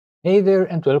Hey there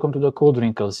and welcome to the Code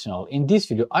Wrinkles channel. In this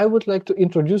video, I would like to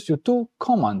introduce you to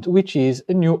Kommand, which is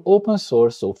a new open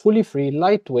source, so fully free,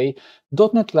 lightweight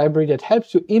 .NET library that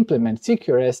helps you implement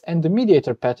CQRS and the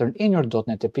mediator pattern in your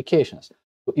 .NET applications.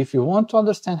 So if you want to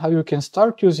understand how you can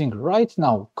start using right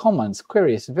now commands,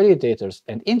 queries, validators,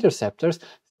 and interceptors,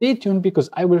 stay tuned because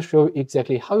I will show you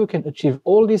exactly how you can achieve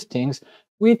all these things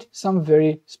with some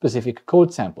very specific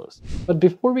code samples. But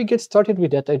before we get started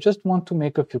with that, I just want to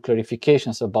make a few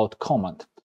clarifications about Kommand.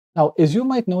 Now, as you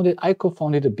might know, that I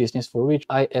co-founded a business for which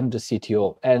I am the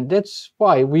CTO, and that's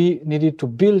why we needed to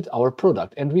build our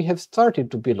product. And we have started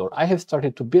to build, or I have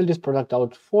started to build this product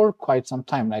out for quite some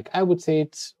time. Like I would say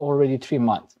it's already 3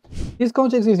 months. This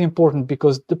context is important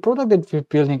because the product that we're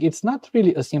building, it's not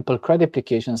really a simple CRUD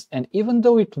applications. And even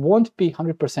though it won't be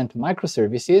 100%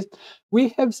 microservices, we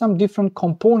have some different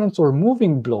components or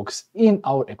moving blocks in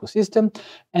our ecosystem.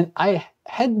 And I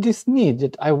had this need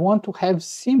that I want to have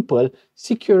simple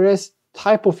CQRS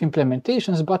type of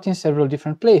implementations, but in several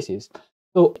different places.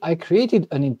 So I created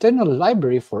an internal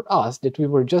library for us that we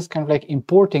were just kind of like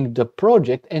importing the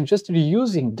project and just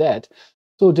reusing that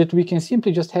so that we can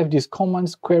simply just have these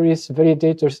commands, queries,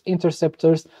 validators,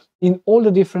 interceptors in all the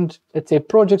different, let's say,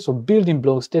 projects or building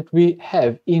blocks that we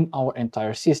have in our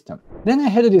entire system. Then I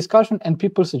had a discussion and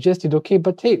people suggested, okay,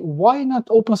 but hey, why not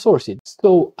open source it?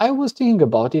 So I was thinking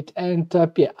about it and to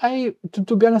be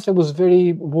honest, I was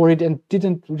very worried and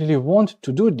didn't really want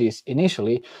to do this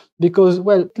initially because,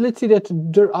 well, let's see that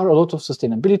there are a lot of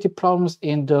sustainability problems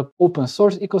in the open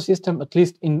source ecosystem, at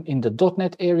least in the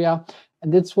 .NET area.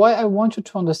 And that's why I want you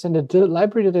to understand that the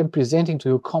library that I'm presenting to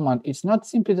you, Kommand, it's not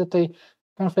simply that I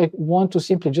kind of like want to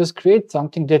simply just create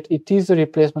something that it is a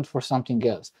replacement for something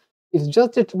else. It's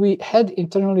just that we had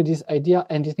internally this idea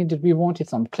and it needed, we wanted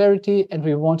some clarity and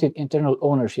we wanted internal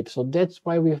ownership. So that's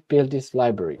why we've built this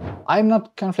library. I'm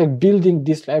not kind of like building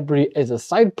this library as a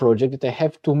side project that I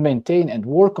have to maintain and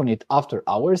work on it after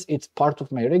hours. It's part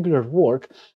of my regular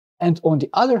work. And on the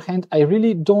other hand, I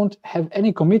really don't have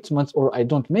any commitments, or I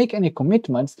don't make any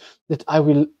commitments that I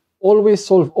will always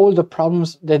solve all the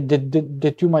problems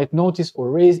that you might notice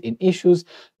or raise in issues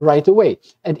right away.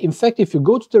 And in fact, if you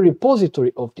go to the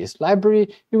repository of this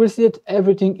library, you will see that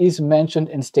everything is mentioned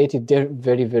and stated there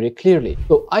very, very clearly.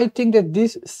 So I think that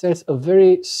this sets a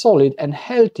very solid and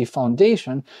healthy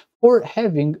foundation for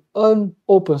having an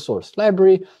open source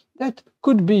library that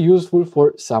could be useful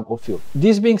for some of you.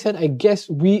 This being said, I guess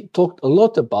we talked a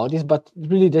lot about this, but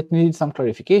really that needed some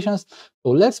clarifications.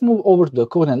 So let's move over to the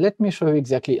code and let me show you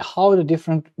exactly how the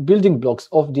different building blocks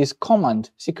of this Kommand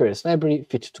CQRS library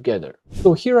fit together.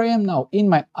 So here I am now in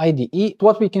my IDE.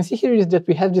 What we can see here is that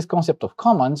we have this concept of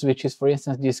commands, which is, for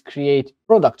instance, this create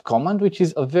product command, which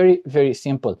is a very, very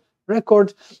simple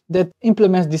record that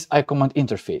implements this iCommand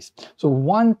interface. So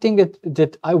one thing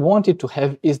that I wanted to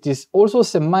have is this also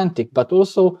semantic, but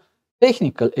also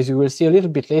technical, as you will see a little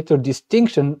bit later,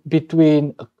 distinction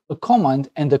between a command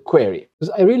and a query.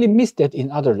 Because I really missed that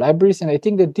in other libraries, and I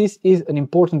think that this is an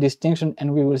important distinction,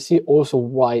 and we will see also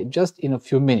why just in a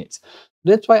few minutes.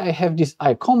 That's why I have this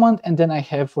iCommand, and then I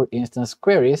have, for instance,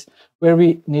 queries, where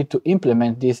we need to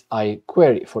implement this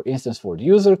iQuery. For instance, for the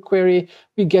user query,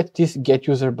 we get this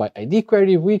getUserById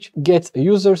query, which gets a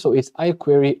user, so it's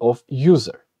iQuery of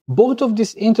user. Both of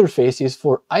these interfaces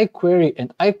for iQuery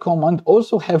and iCommand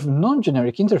also have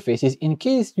non-generic interfaces in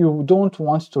case you don't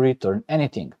want to return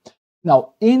anything.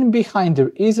 Now, in behind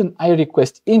there is an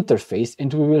iRequest interface,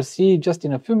 and we will see just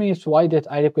in a few minutes why that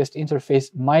iRequest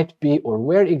interface might be, or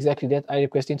where exactly that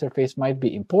iRequest interface might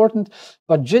be important,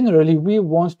 but generally we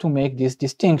want to make this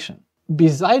distinction.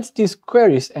 Besides these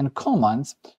queries and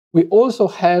commands, we also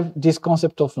have this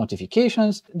concept of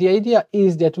notifications. The idea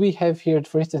is that we have here,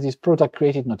 for instance, this product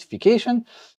created notification.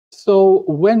 So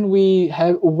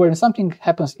when something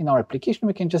happens in our application,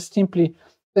 we can just simply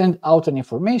send out an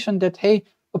information that, hey,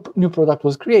 a new product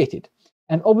was created.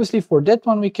 And obviously for that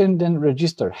one, we can then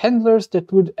register handlers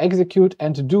that would execute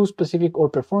and do specific or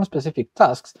perform specific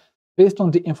tasks based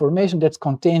on the information that's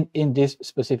contained in this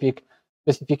specific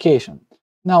specification.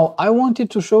 Now, I wanted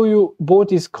to show you both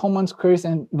these commands, queries,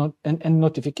 and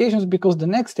notifications, because the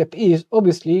next step is,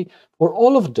 obviously, for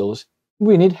all of those,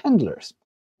 we need handlers.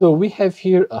 So we have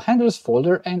here a handlers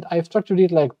folder, and I've structured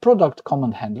it like product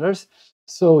command handlers.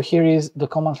 So here is the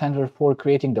command handler for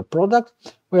creating the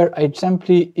product, where I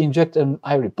simply inject an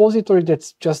iRepository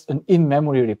that's just an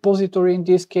in-memory repository in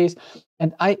this case,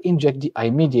 and I inject the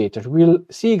iMediator. We'll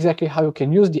see exactly how you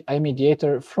can use the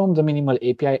iMediator from the minimal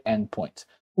API endpoint.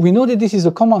 We know that this is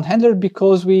a command handler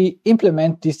because we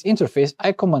implement this interface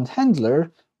iCommand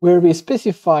handler, where we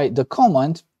specify the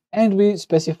command and we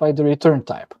specify the return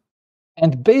type.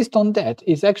 And based on that,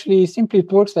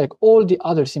 it works like all the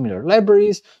other similar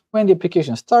libraries. When the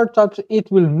application starts up,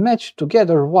 it will match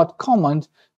together what command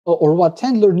or what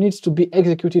handler needs to be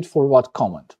executed for what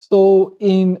command. So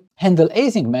in handle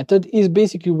async method is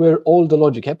basically where all the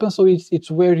logic happens. So it's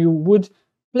where you would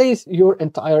place your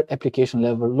entire application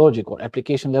level logic or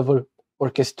application level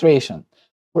orchestration.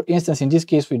 For instance, in this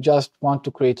case, we just want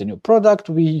to create a new product.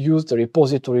 We use the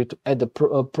repository to add the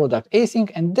product async,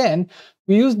 and then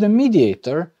we use the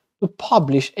mediator to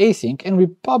publish async, and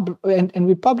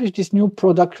we publish this new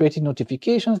product created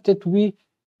notifications that we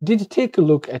did take a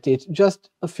look at it just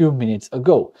a few minutes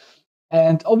ago.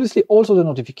 And obviously also the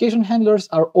notification handlers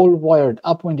are all wired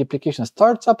up when the application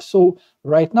starts up. So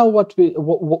right now what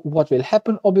will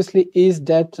happen obviously is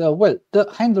that, the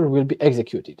handler will be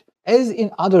executed. As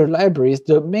in other libraries,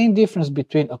 the main difference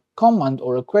between a command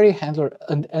or a query handler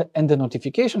and the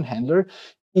notification handler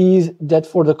is that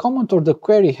for the command or the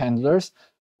query handlers,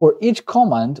 for each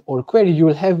command or query, you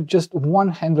will have just one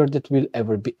handler that will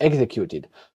ever be executed.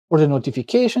 For the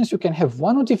notifications, you can have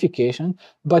one notification,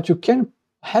 but you can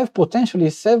have potentially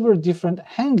several different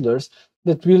handlers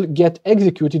that will get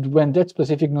executed when that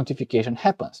specific notification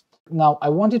happens. Now, I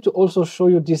wanted to also show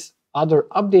you this other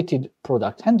updated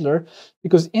product handler,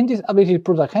 because in this updated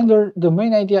product handler, the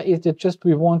main idea is that just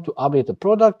we want to update the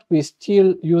product. We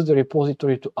still use the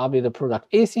repository to update the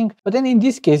product async. But then in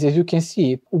this case, as you can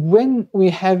see, when we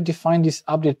have defined this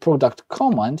update product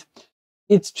command,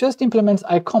 it just implements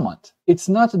iCommand. It's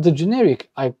not the generic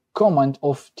iCommand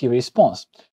of tResponse.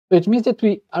 So it means that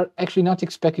we are actually not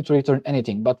expected to return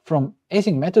anything, but from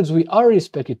async methods, we are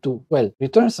expected to,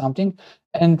 return something.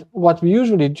 And what we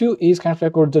usually do is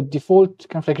or the default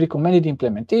recommended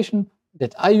implementation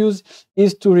that I use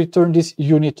is to return this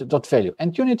unit.value.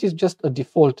 And unit is just a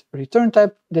default return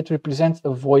type that represents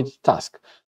a void task.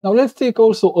 Now let's take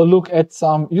also a look at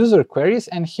some user queries.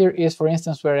 And here is, for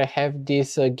instance, where I have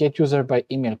this get user by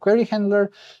email query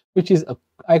handler, which is a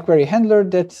iQuery handler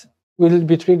that will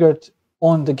be triggered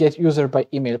on the get user by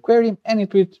email query, and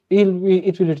it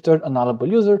will return a nullable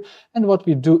user. And what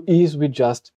we do is we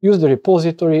just use the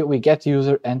repository, we get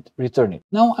user and return it.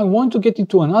 Now I want to get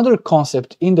into another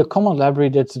concept in the command library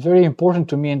that's very important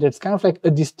to me, and that's a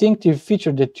distinctive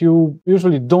feature that you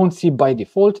usually don't see by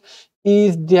default,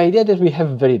 is the idea that we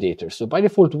have validators. So by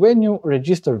default, when you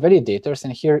register validators,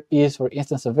 and here is, for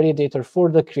instance, a validator for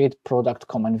the create product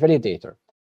command validator.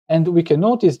 And we can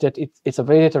notice that it's a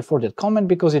validator for that command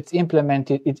because it implements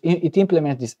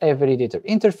this validator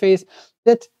interface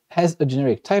that has a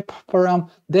generic type param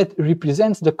that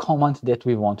represents the command that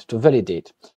we want to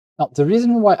validate. Now, the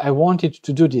reason why I wanted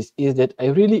to do this is that I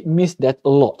really miss that a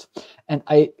lot. And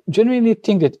I genuinely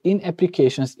think that in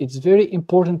applications, it's very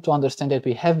important to understand that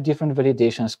we have different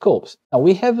validation scopes. Now,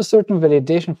 we have a certain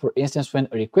validation, for instance, when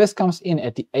a request comes in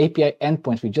at the API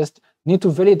endpoint, we just need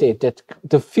to validate that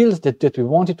the fields that we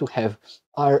wanted to have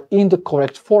are in the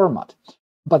correct format.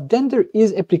 But then there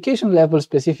is application level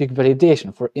specific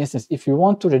validation. For instance, if you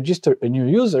want to register a new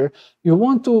user, you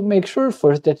want to make sure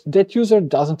first that that user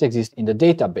doesn't exist in the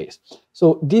database.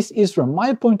 So this is, from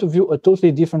my point of view, a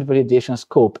totally different validation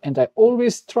scope. And I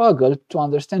always struggle to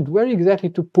understand where exactly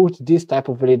to put this type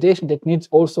of validation that needs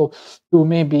also to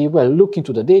maybe, look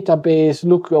into the database,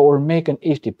 or make an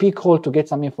HTTP call to get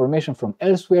some information from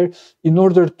elsewhere in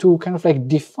order to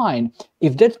define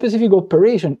if that specific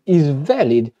operation is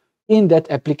valid in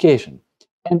that application.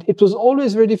 And it was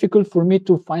always very difficult for me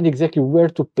to find exactly where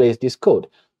to place this code.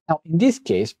 Now, in this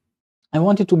case, I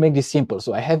wanted to make this simple.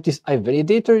 So I have this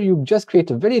iValidator. You just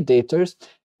create a validators.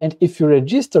 And if you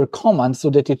register commands so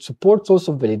that it supports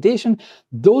also validation,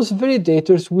 those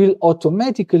validators will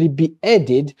automatically be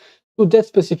added to that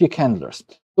specific handlers.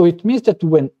 So it means that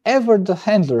whenever the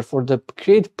handler for the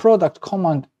create product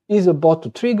command is about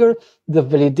to trigger, the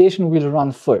validation will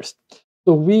run first.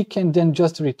 So we can then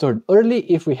just return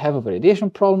early if we have a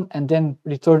validation problem, and then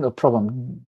return a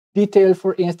problem detail,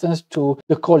 for instance, to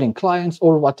the calling clients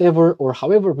or whatever, or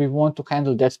however we want to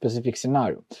handle that specific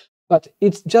scenario. But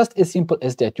it's just as simple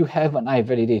as that. You have an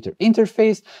iValidator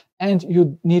interface, and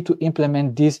you need to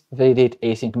implement this validate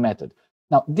async method.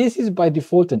 Now, this is by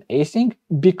default an async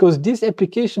because this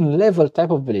application level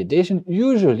type of validation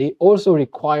usually also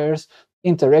requires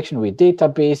interaction with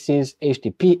databases,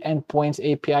 HTTP endpoints,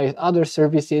 APIs, other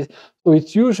services. So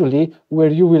it's usually where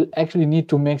you will actually need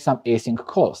to make some async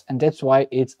calls, and that's why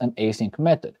it's an async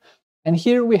method. And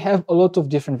here we have a lot of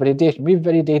different validation. We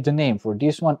validate the name. For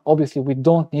this one, obviously, we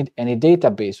don't need any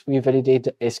database. We validate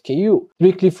the SKU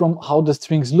strictly from how the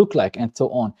strings look like and so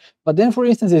on. But then, for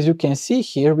instance, as you can see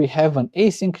here, we have an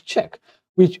async check.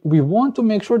 which we want to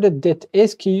make sure that that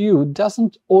SKU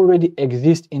doesn't already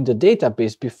exist in the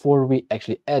database before we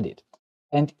actually add it.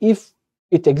 And if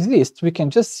it exists, we can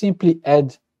just simply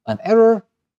add an error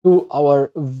to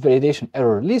our validation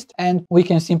error list, and we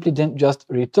can simply then just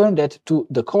return that to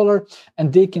the caller,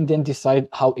 and they can then decide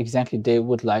how exactly they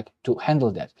would like to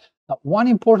handle that. Now, one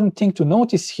important thing to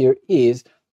notice here is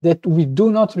that we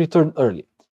do not return early,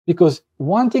 because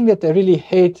one thing that I really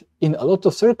hate in a lot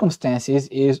of circumstances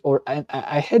is, or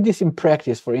I had this in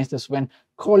practice, for instance, when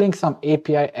calling some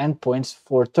API endpoints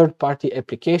for third-party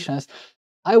applications,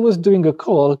 I was doing a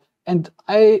call and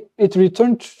it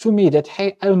returned to me that,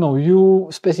 hey, I don't know, you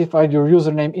specified your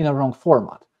username in a wrong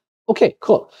format. Okay,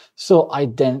 cool. So I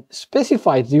then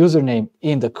specified the username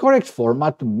in the correct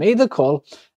format, made the call,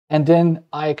 and then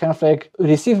I kind of like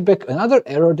received back another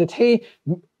error that, hey,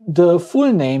 the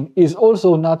full name is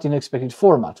also not in expected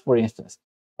format, for instance.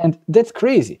 And that's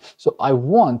crazy. So I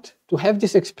want to have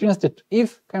this experience that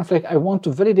if kind of like I want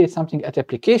to validate something at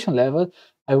application level,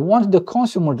 I want the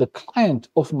consumer, the client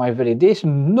of my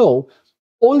validation, know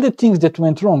all the things that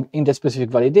went wrong in that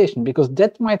specific validation, because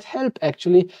that might help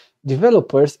actually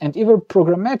developers and even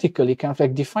programmatically kind of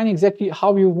like define exactly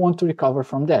how you want to recover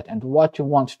from that and what you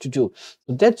want to do.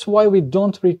 So that's why we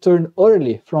don't return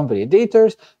early from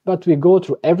validators, but we go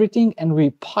through everything and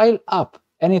we pile up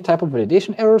any type of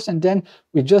validation errors, and then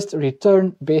we just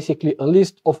return basically a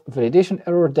list of validation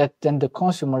errors that then the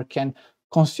consumer can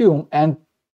consume and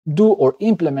do or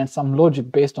implement some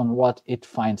logic based on what it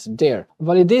finds there.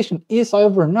 Validation is,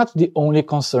 however, not the only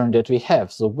concern that we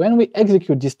have. So when we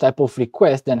execute this type of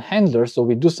request, then handlers, so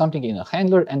we do something in a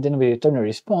handler and then we return a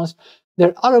response,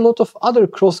 there are a lot of other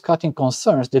cross-cutting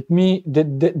concerns that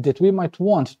we might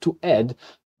want to add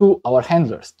to our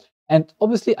handlers. And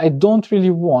obviously, I don't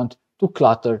really want to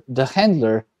clutter the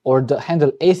handler or the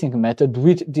handle async method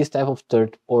with this type of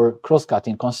third or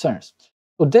cross-cutting concerns.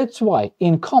 So that's why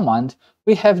in Kommand,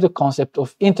 we have the concept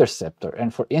of interceptor.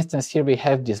 And for instance, here we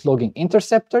have this logging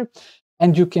interceptor.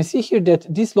 And you can see here that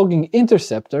this logging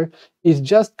interceptor is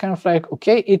just kind of like,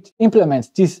 okay, it implements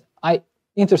this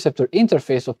interceptor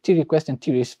interface of T-request and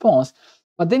T-response.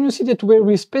 But then you see that where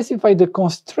we specify the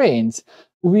constraints,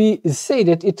 we say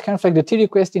that it's kind of like the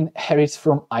T-request inherits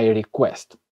from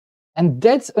I-request. And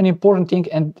that's an important thing.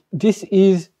 And this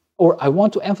is, or I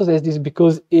want to emphasize this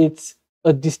because it's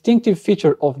a distinctive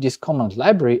feature of this Kommand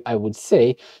library, I would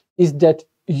say, is that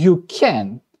you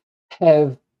can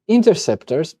have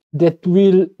interceptors that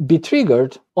will be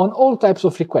triggered on all types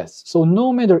of requests. So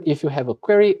no matter if you have a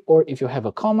query or if you have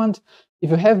a command, if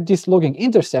you have this logging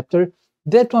interceptor,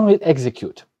 that one will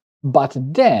execute. But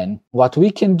then what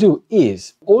we can do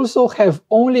is also have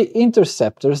only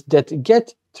interceptors that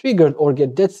get triggered or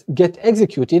get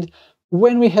executed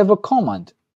when we have a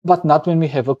command, but not when we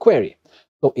have a query.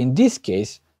 So in this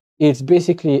case, it's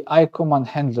basically iCommand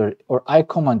handler or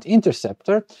iCommand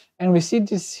interceptor, and we see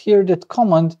this here that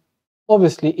command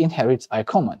obviously inherits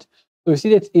iCommand. So we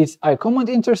see that it's iCommand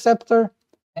interceptor,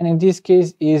 and in this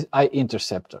case is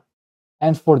iInterceptor.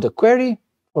 And for the query,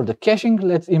 for the caching,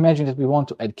 let's imagine that we want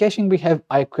to add caching, we have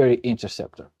iQuery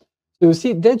interceptor. So you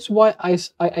see, that's why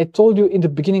I told you in the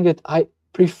beginning that I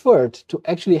preferred to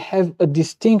actually have a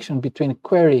distinction between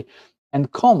query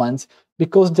and commands,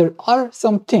 because there are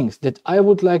some things that I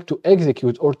would like to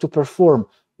execute or to perform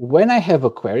when I have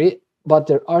a query, but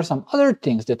there are some other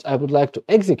things that I would like to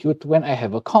execute when I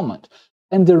have a command.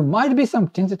 And there might be some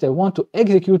things that I want to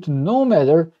execute no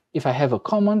matter if I have a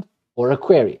command or a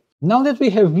query. Now that we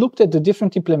have looked at the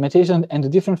different implementations and the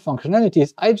different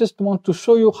functionalities, I just want to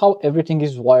show you how everything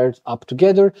is wired up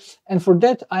together. And for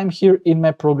that, I'm here in my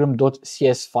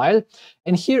program.cs file.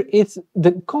 And here it's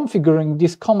the configuring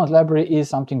this command library is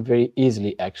something very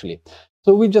easily actually.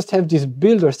 So we just have these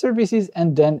builder services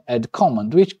and then add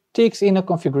command, which takes in a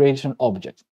configuration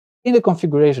object. In the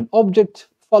configuration object,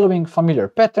 following familiar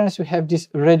patterns, you have this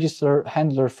register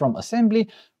handler from assembly,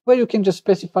 where you can just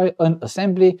specify an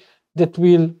assembly that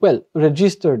will, well,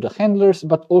 register the handlers,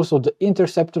 but also the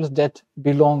interceptors that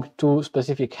belong to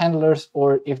specific handlers,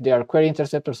 or if they are query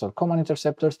interceptors or command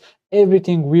interceptors,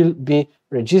 everything will be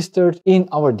registered in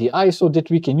our DI so that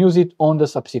we can use it on the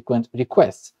subsequent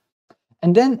requests.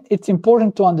 And then it's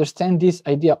important to understand this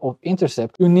idea of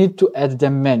intercept. You need to add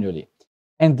them manually.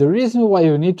 And the reason why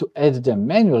you need to add them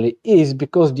manually is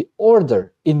because the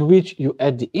order in which you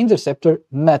add the interceptor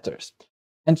matters.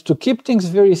 And to keep things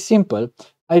very simple,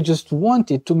 I just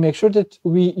wanted to make sure that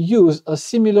we use a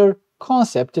similar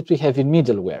concept that we have in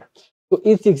middleware. So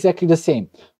it's exactly the same.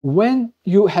 When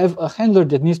you have a handler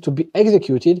that needs to be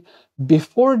executed,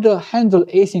 before the handle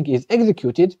async is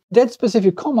executed, that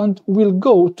specific command will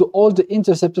go to all the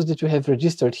interceptors that you have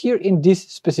registered here in this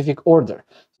specific order.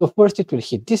 So first it will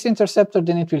hit this interceptor,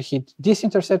 then it will hit this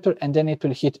interceptor, and then it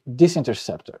will hit this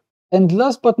interceptor. And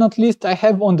last but not least, I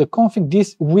have on the config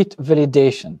this with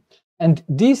validation. And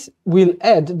this will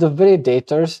add the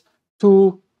validators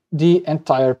to the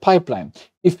entire pipeline.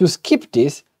 If you skip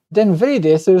this, then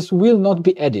validators will not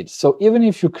be added. So even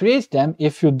if you create them,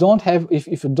 if you don't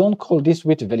call this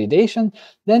with validation,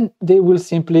 then they will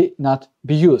simply not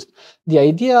be used. The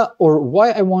idea, or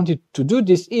why I wanted to do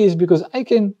this, is because I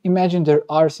can imagine there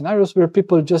are scenarios where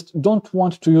people just don't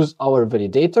want to use our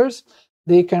validators.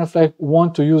 They kind of like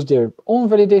want to use their own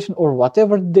validation or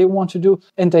whatever they want to do.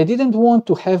 And I didn't want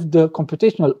to have the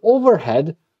computational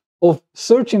overhead of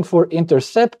searching for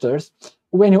interceptors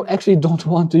when you actually don't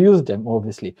want to use them,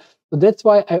 obviously. So that's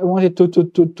why I wanted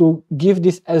to give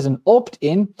this as an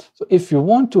opt-in. So if you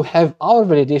want to have our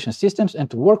validation systems and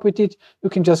to work with it, you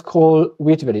can just call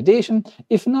with validation.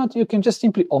 If not, you can just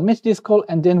simply omit this call,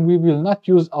 and then we will not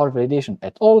use our validation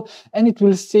at all, and it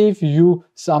will save you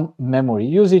some memory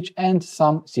usage and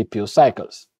some CPU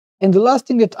cycles. And the last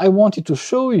thing that I wanted to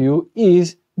show you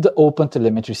is the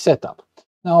OpenTelemetry setup.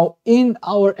 Now, in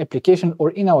our application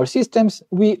or in our systems,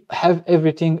 we have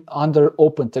everything under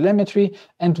OpenTelemetry,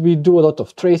 and we do a lot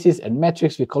of traces and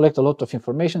metrics. We collect a lot of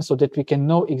information so that we can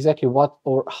know exactly what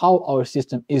or how our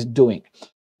system is doing.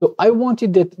 So I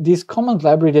wanted that this command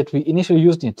library that we initially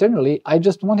used internally, I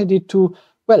just wanted it to,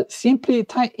 well, simply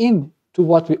tie in to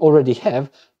what we already have.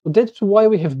 So that's why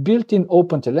we have built in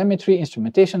OpenTelemetry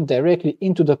instrumentation directly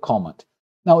into the command.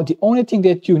 Now, the only thing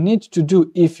that you need to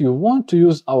do if you want to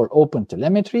use our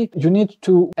OpenTelemetry, you need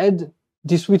to add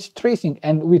this with tracing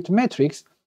and with metrics,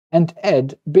 and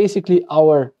add basically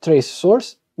our trace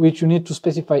source, which you need to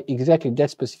specify exactly that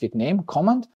specific name,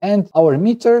 command, and our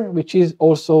meter, which is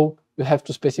also, you have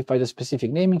to specify the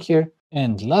specific naming here.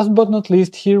 And last but not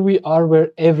least, here we are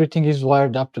where everything is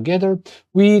wired up together.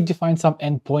 We define some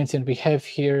endpoints, and we have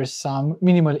here some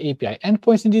minimal API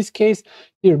endpoints in this case.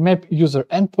 Here map user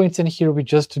endpoints, and here we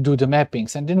just do the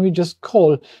mappings. And then we just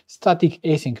call static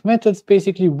async methods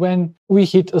basically when we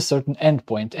hit a certain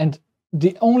endpoint. And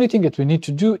the only thing that we need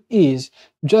to do is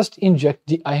just inject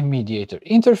the iMediator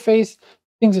interface,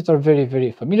 things that are very,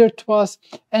 very familiar to us,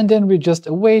 and then we just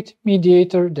await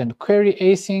mediator, then query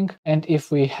async, and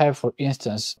if we have, for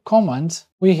instance, commands,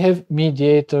 we have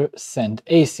mediator send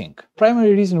async.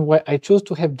 Primary reason why I chose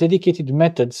to have dedicated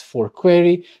methods for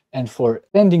query and for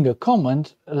sending a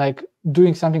command, like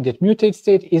doing something that mutates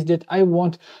state, is that I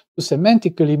want to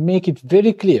semantically make it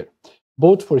very clear,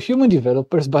 both for human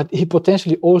developers, but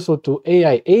potentially also to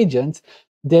AI agents,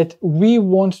 that we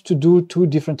want to do two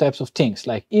different types of things.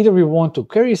 Like either we want to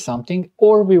query something,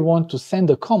 or we want to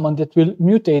send a command that will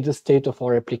mutate the state of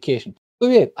our application. So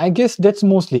yeah, I guess that's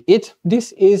mostly it.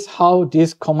 This is how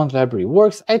this command library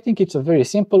works. I think it's a very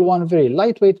simple one, very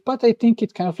lightweight, but I think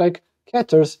it kind of like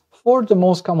caters for the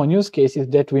most common use cases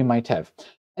that we might have.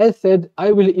 As said,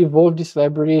 I will evolve this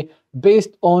library based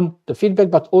on the feedback,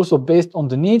 but also based on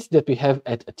the needs that we have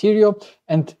at Atherio.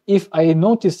 And if I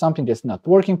notice something that's not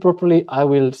working properly, I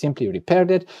will simply repair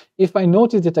that. If I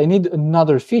notice that I need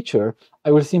another feature,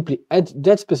 I will simply add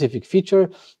that specific feature,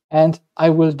 and I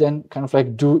will then kind of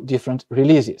like do different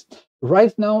releases.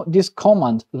 Right now, this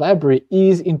command library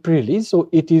is in pre-release, so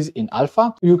it is in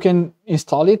alpha. You can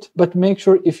install it, but make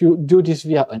sure if you do this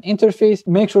via an interface,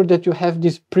 make sure that you have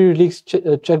this pre-release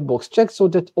checkbox checked, so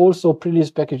that also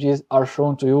pre-release packages are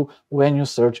shown to you when you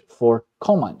search for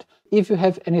command. If you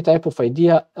have any type of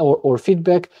idea or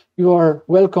feedback, you are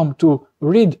welcome to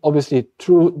read, obviously,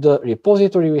 through the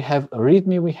repository. We have a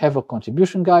README, we have a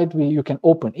contribution guide, you can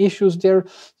open issues there.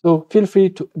 So feel free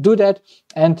to do that,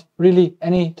 and really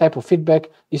any type of feedback,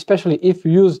 especially if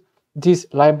you use this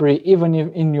library, even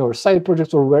if in your side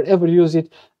projects or wherever you use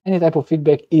it, any type of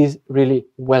feedback is really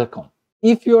welcome.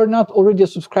 If you are not already a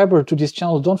subscriber to this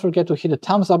channel, don't forget to hit the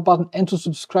thumbs up button and to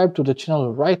subscribe to the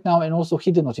channel right now, and also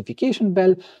hit the notification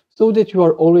bell so that you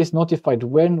are always notified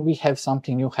when we have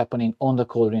something new happening on the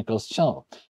Code Wrinkles channel.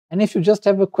 And if you just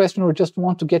have a question or just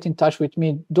want to get in touch with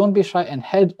me, don't be shy and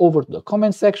head over to the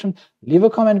comment section, leave a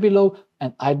comment below,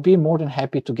 and I'd be more than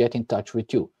happy to get in touch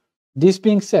with you. This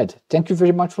being said, thank you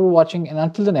very much for watching, and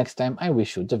until the next time, I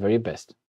wish you the very best.